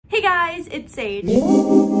Hey guys, it's Sage.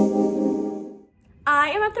 I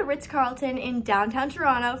am at the Ritz-Carlton in downtown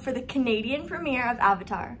Toronto for the Canadian premiere of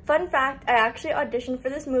Avatar. Fun fact, I actually auditioned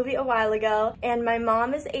for this movie a while ago, and my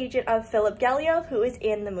mom is the agent of Philip Gallio, who is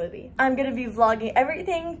in the movie. I'm gonna be vlogging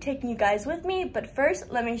everything, taking you guys with me, but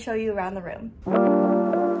first, let me show you around the room.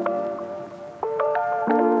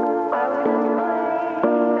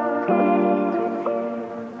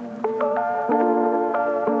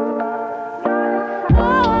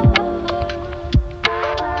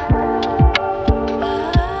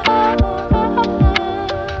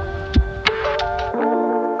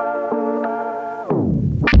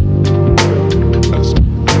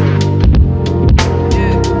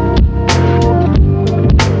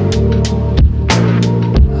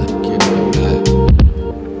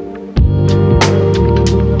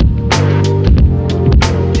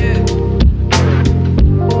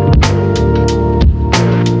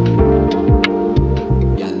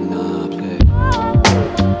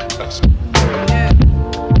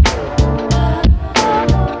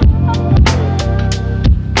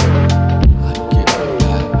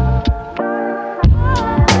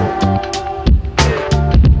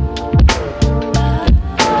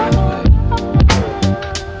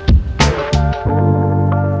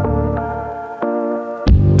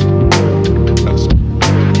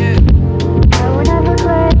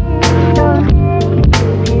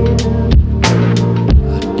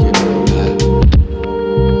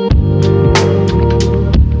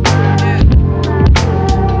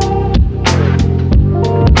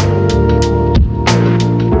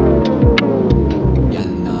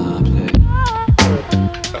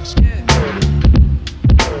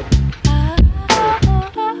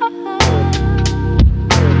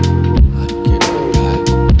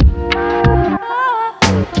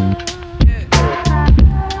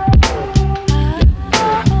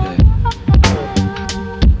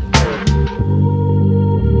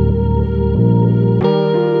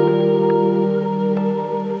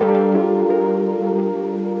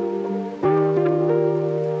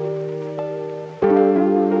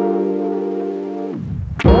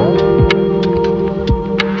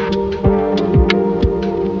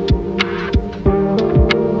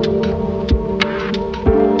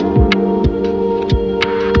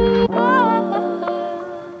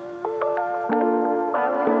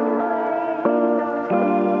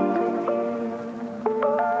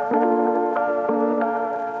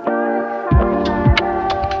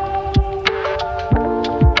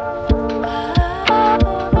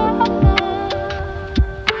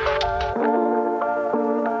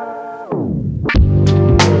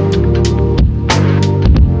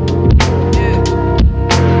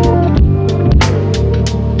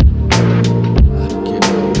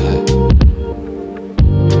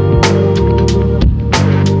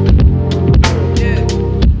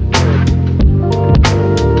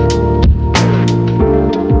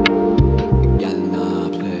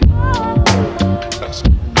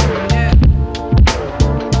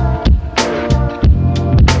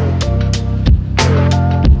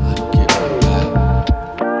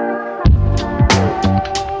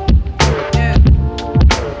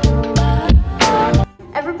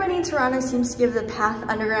 Toronto seems to give the Path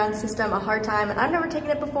Underground system a hard time, and I've never taken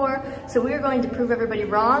it before, so we are going to prove everybody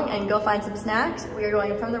wrong and go find some snacks. We are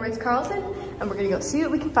going from the Ritz-Carlton, and we're gonna go see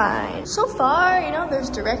what we can find. So far, you know, there's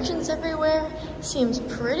directions everywhere. Seems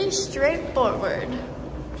pretty straightforward.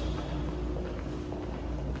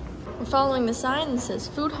 We're following the sign that says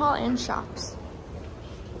food hall and shops.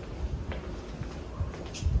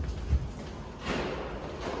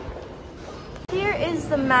 Here is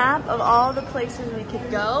the map of all the places we could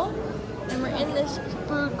go, and we're in this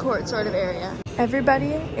food court sort of area.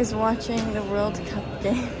 Everybody is watching the World Cup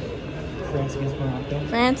game. France against Morocco.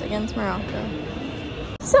 France against Morocco.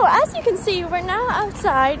 So as you can see, we're now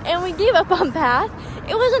outside and we gave up on Path.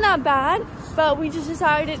 It wasn't that bad, but we just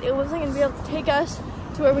decided it wasn't gonna be able to take us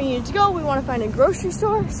to where we needed to go. We want to find a grocery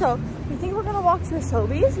store, so we think we're gonna walk to the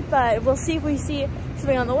Sobeys, but we'll see if we see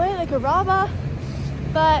something on the way, like a Raba.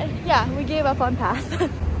 But yeah, we gave up on Path.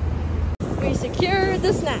 We secured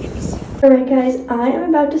the snacks. Alright guys, I am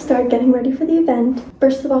about to start getting ready for the event.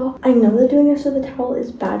 First of all, I know that doing this with a towel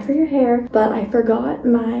is bad for your hair, but I forgot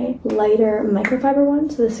my lighter microfiber one,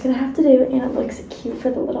 so this is gonna have to do, and it looks cute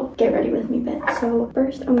for the little get ready with me bit. So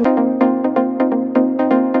first I'm gonna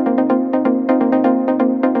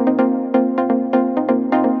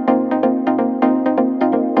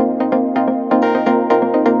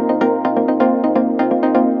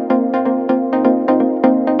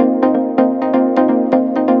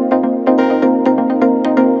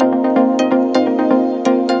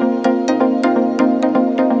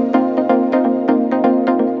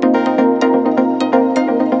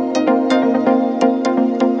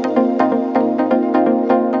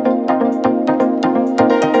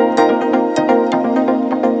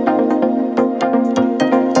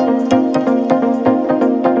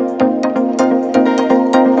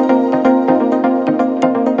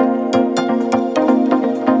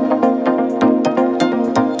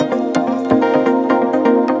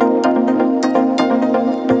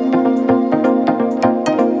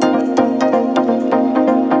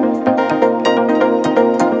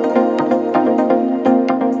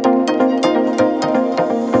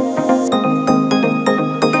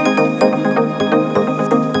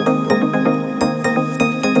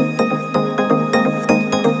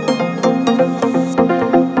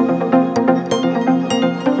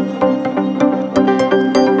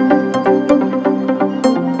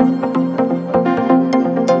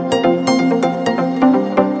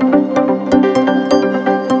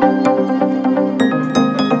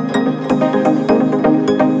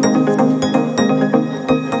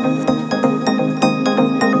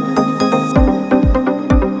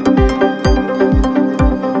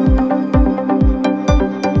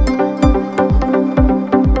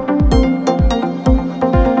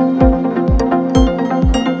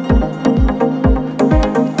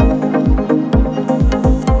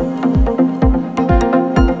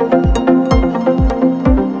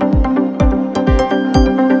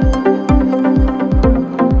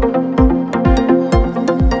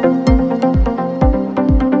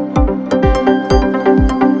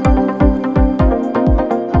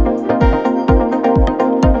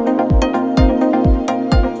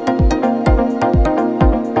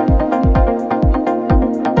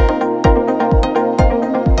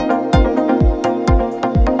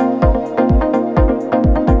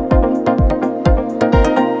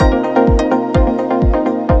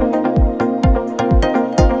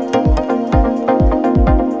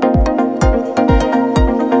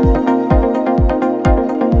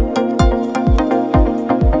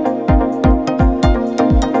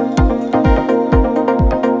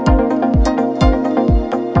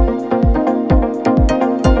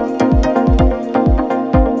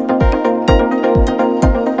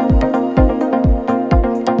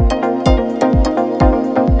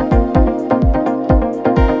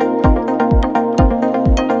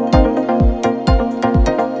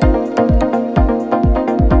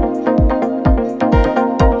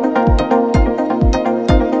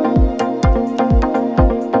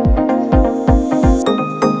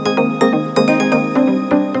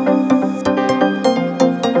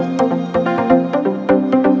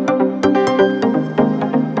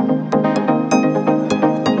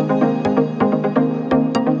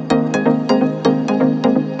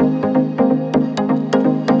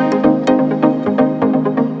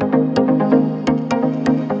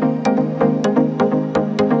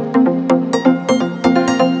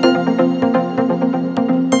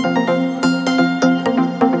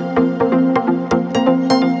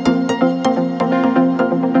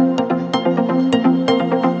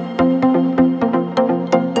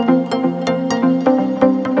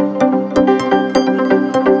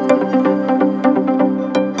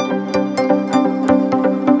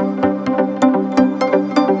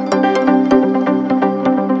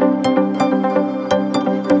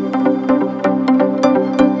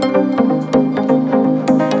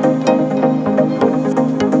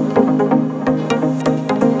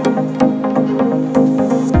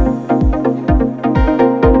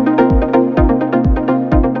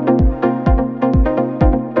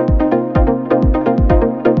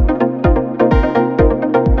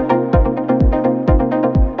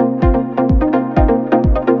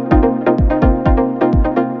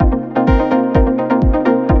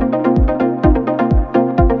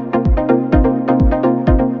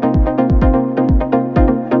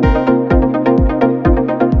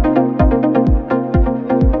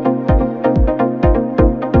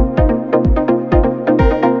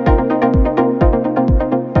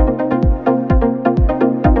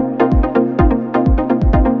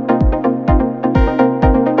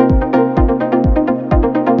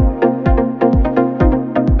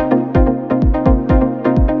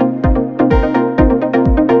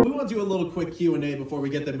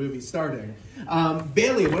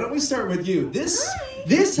Bailey, why don't we start with you?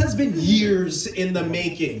 This has been years in the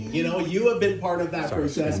making. You know, you have been part of that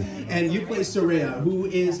process, and you play Soraya, who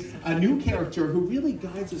is a new character who really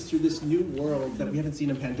guides us through this new world that we haven't seen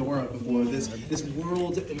in Pandora before. This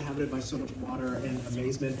world inhabited by so much water and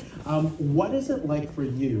amazement. What is it like for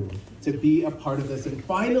you to be a part of this? And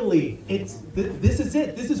finally, this is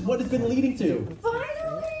it. This is what it's been leading to.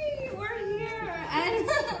 Finally, we're here, and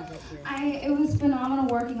it was phenomenal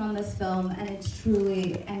working on this film, and it's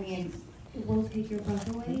truly, I mean, it will take your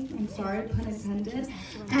breath away. I'm sorry, pun intended.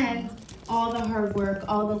 And all the hard work,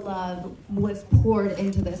 all the love was poured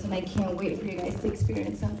into this, and I can't wait for you guys to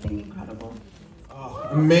experience something incredible. Oh,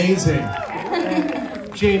 amazing.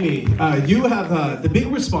 Jamie, you have the big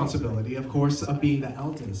responsibility, of course, of being the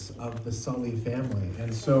eldest of the Sully family.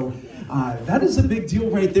 And so that is a big deal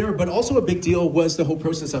right there, but also a big deal was the whole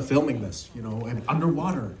process of filming this, you know, and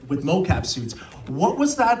underwater with mocap suits. What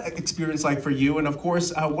was that experience like for you? And of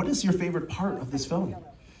course, what is your favorite part of this film?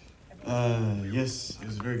 Yes, it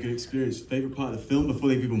was a very good experience. Favorite part of the film before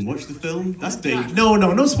they've even watched the film? That's dangerous.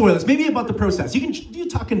 No spoilers. Maybe about the process. You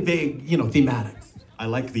talk in vague, you know, thematic. I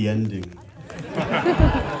like the ending.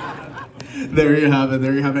 There you have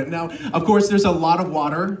it. Now, of course, there's a lot of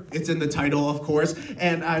water. It's in the title, of course.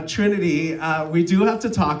 And Trinity, we do have to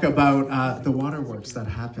talk about the waterworks that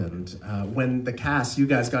happened when the cast, you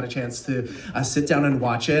guys got a chance to sit down and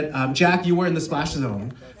watch it. Jack, you were in the splash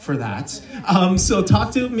zone for that. So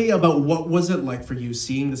talk to me about what was it like for you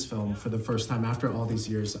seeing this film for the first time after all these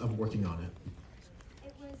years of working on it?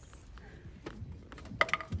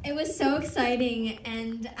 It was so exciting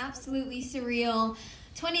and absolutely surreal.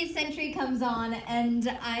 20th Century comes on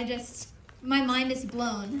and my mind is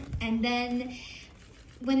blown. And then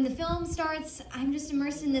when the film starts, I'm just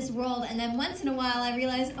immersed in this world. And then once in a while I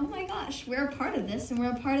realize, oh my gosh, we're a part of this, and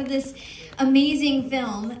we're a part of this amazing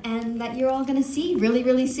film, and that you're all gonna see really,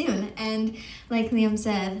 really soon. And like Liam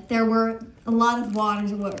said, there were a lot of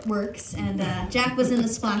waterworks, and Jack was in the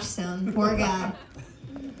splash zone, poor guy.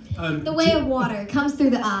 The way of water comes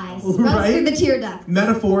through the eyes, runs through the tear ducts.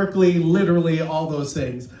 Metaphorically, literally, all those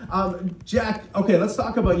things. Jack, okay, let's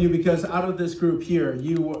talk about you, because out of this group here,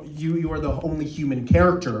 you are the only human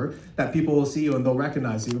character that people will see you and they'll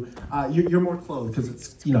recognize you. You're more clothed because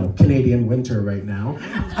it's, you know, Canadian winter right now.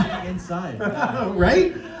 Inside.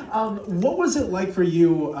 Right? What was it like for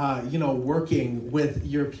you, you know, working with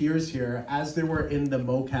your peers here as they were in the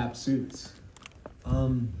mocap suits?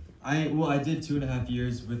 I did 2.5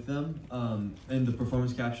 years with them in the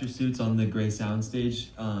performance capture suits on the Grey Soundstage.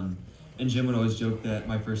 And Jim would always joke that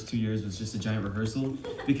my first 2 years was just a giant rehearsal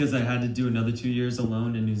because I had to do another 2 years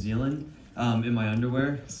alone in New Zealand in my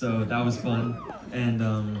underwear. So that was fun. And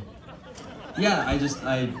yeah,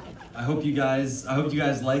 I hope you guys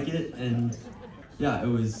like it. And yeah, it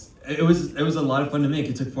was a lot of fun to make.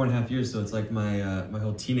 It took 4.5 years, so it's like my my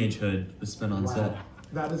whole teenagehood was spent on set.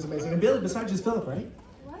 That is amazing. And Bailey, beside you is Philip, right?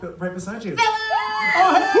 Right beside you. Philip!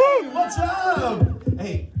 Oh, hey, what's up?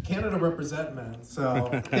 Hey, Canada represent, man. So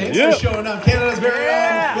thanks for showing up. Canada's very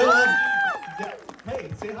own Philip. Yeah. Hey,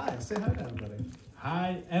 say hi. Say hi to everybody.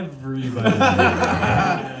 Hi, everybody.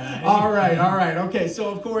 All right. Okay,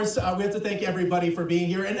 so of course, we have to thank everybody for being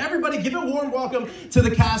here. And everybody, give a warm welcome to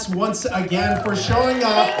the cast once again for showing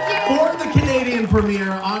up for the Canadian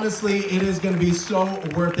premiere. Honestly, it is going to be so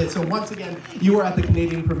worth it. So once again, you are at the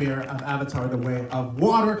Canadian premiere of Avatar: The Way of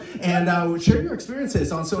Water. And share your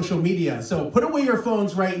experiences on social media. So put away your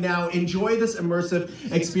phones right now. Enjoy this immersive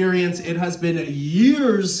experience. It has been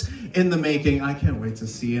years in the making. I can't wait to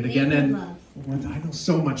see it again. And I know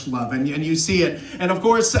so much love, and you see it. And of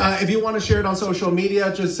course, if you want to share it on social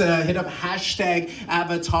media, just hit up hashtag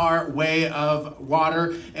Avatar Way of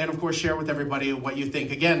Water, and of course, share with everybody what you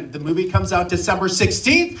think. Again, the movie comes out December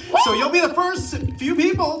 16th, so you'll be the first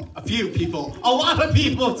a lot of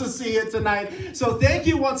people to see it tonight. So thank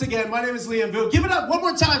you once again. My name is Liam Vu. Give it up one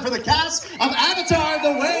more time for the cast of Avatar: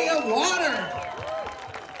 The Way of Water.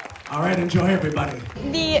 All right, enjoy everybody.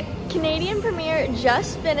 The Canadian premiere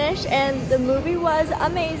just finished and the movie was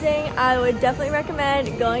amazing. I would definitely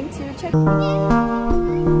recommend going to check it out.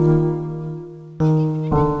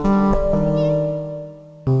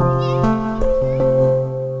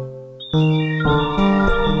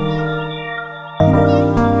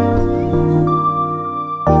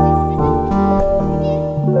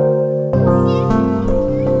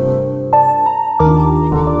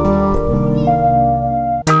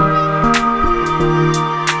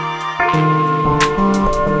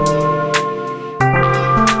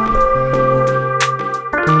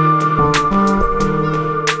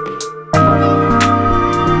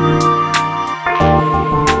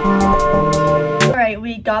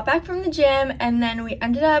 we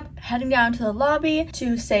ended up heading down to the lobby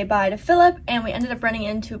to say bye to Philip, and we ended up running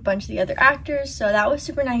into a bunch of the other actors, so that was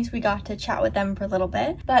super nice. We got to chat with them for a little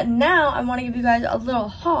bit. But now I want to give you guys a little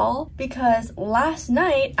haul, because last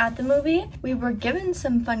night at the movie we were given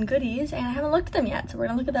some fun goodies and I haven't looked at them yet, so we're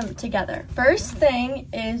gonna look at them together. First thing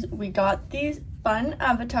is we got these fun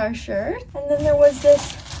Avatar shirts, and then there was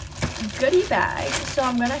this goodie bag, so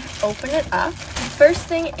I'm gonna open it up. The first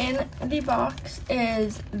thing in the box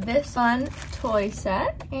is this fun toy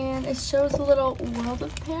set, and it shows a little World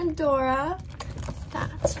of Pandora.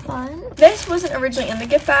 That's fun. This wasn't originally in the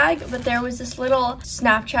gift bag, but there was this little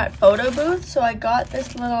Snapchat photo booth, so I got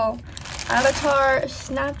this little Avatar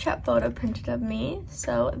Snapchat photo printed of me,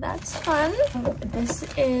 so that's fun. This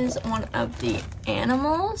is one of the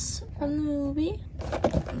animals from the movie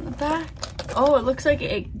on the back. Oh, it looks like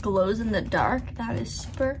it glows in the dark. That is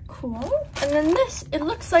super cool. And then this, it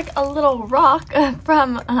looks like a little rock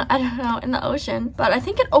from, I don't know, in the ocean, but I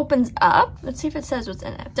think it opens up. Let's see if it says what's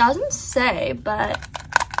in it. It doesn't say, but